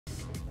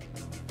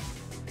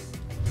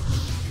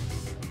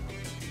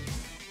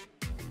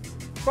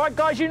Right,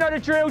 guys, you know the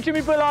drill. Jimmy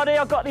Bullard here.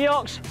 I've got the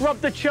ox.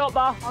 Rub the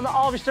chopper. I'm at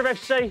Harvester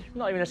FC.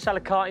 Not even a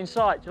salad cart in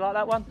sight. Do you like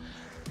that one?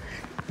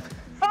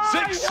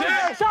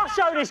 Success! I'll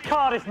show this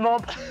Cardiff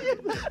mob.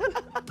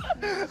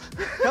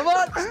 Come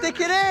on, stick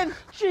it in.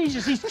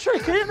 Jesus, he's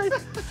tricky, isn't he?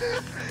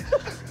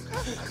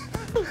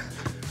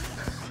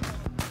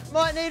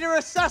 Might need a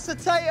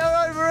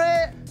resuscitator over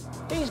here.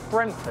 He's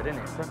Brentford,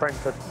 isn't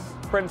it?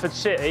 Brentford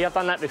City. I've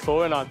done that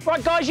before, haven't I?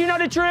 Right, guys, you know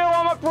the drill.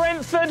 I'm at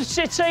Brentford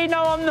City.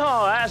 No, I'm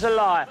not. That's a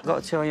lie. I've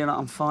got to tell you that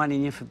I'm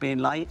fining you for being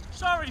late.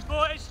 Sorry,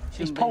 boys.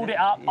 He's pulled it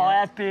up. Yeah. I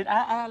have been...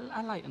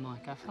 How late am I,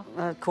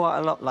 Gaffer? Quite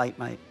a lot late,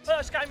 mate.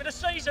 First game of the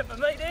season for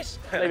me, this.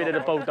 Leave it to the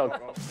Bulldog.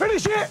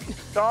 Finish it!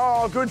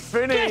 Oh, good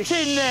finish.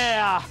 Get in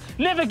there!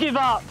 Never give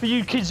up for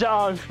you kids at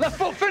home. Left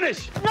foot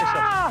finish!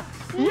 Ah!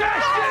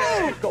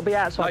 Yes! Got to be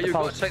outside the You've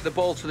got post. to take the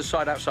ball to the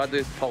side outside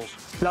the poles.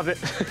 Love it.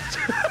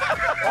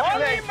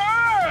 Ollie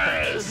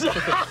Murs! It's a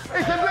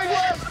big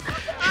one!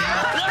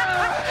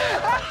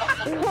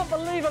 I can't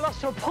believe I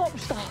lost to a pop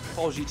star.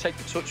 Poles, you take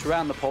the touch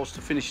around the poles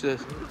to finish the...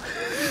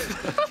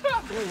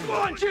 Go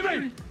on,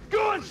 Jimmy!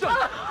 Go on, son!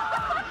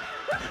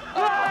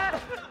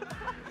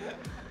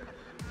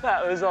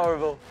 That was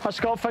horrible. Hi,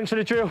 Scott. Thanks for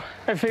the drill.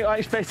 Everything I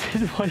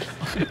expected. Go on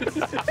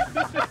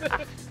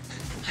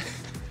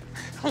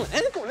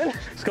then.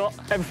 Scott,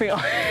 everything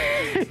I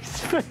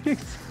expected.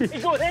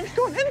 Go on then.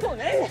 Go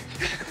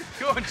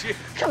on, Jim.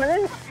 Come on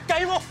then.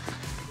 Game off.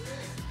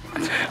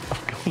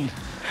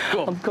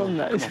 I'm gone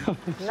now.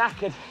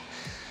 Knackered.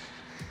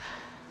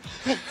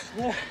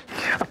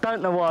 I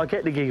don't know why I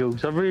get the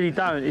giggles. I really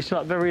don't. It's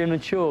like very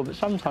immature, but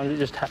sometimes it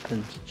just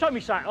happens. Show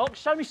me something, Ox.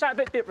 Show me something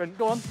a bit different.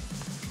 Go on.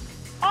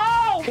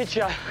 Oh!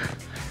 Kitcher.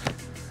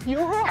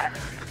 You're right.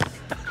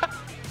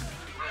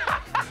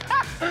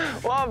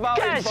 What about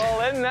the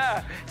ball in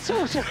there?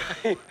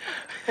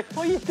 What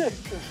are you doing?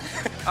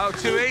 Oh,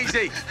 too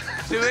easy.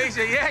 Too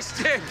easy. Yes,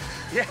 Jim.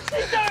 Yes.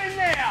 What's he doing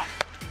there?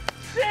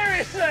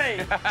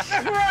 Seriously?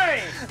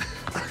 Referee!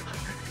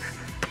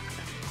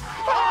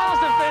 That's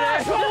the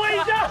finish. What are we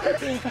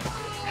doing?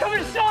 Come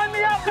and sign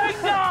me up,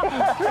 Victor!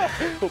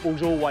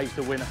 Football's always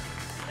the winner.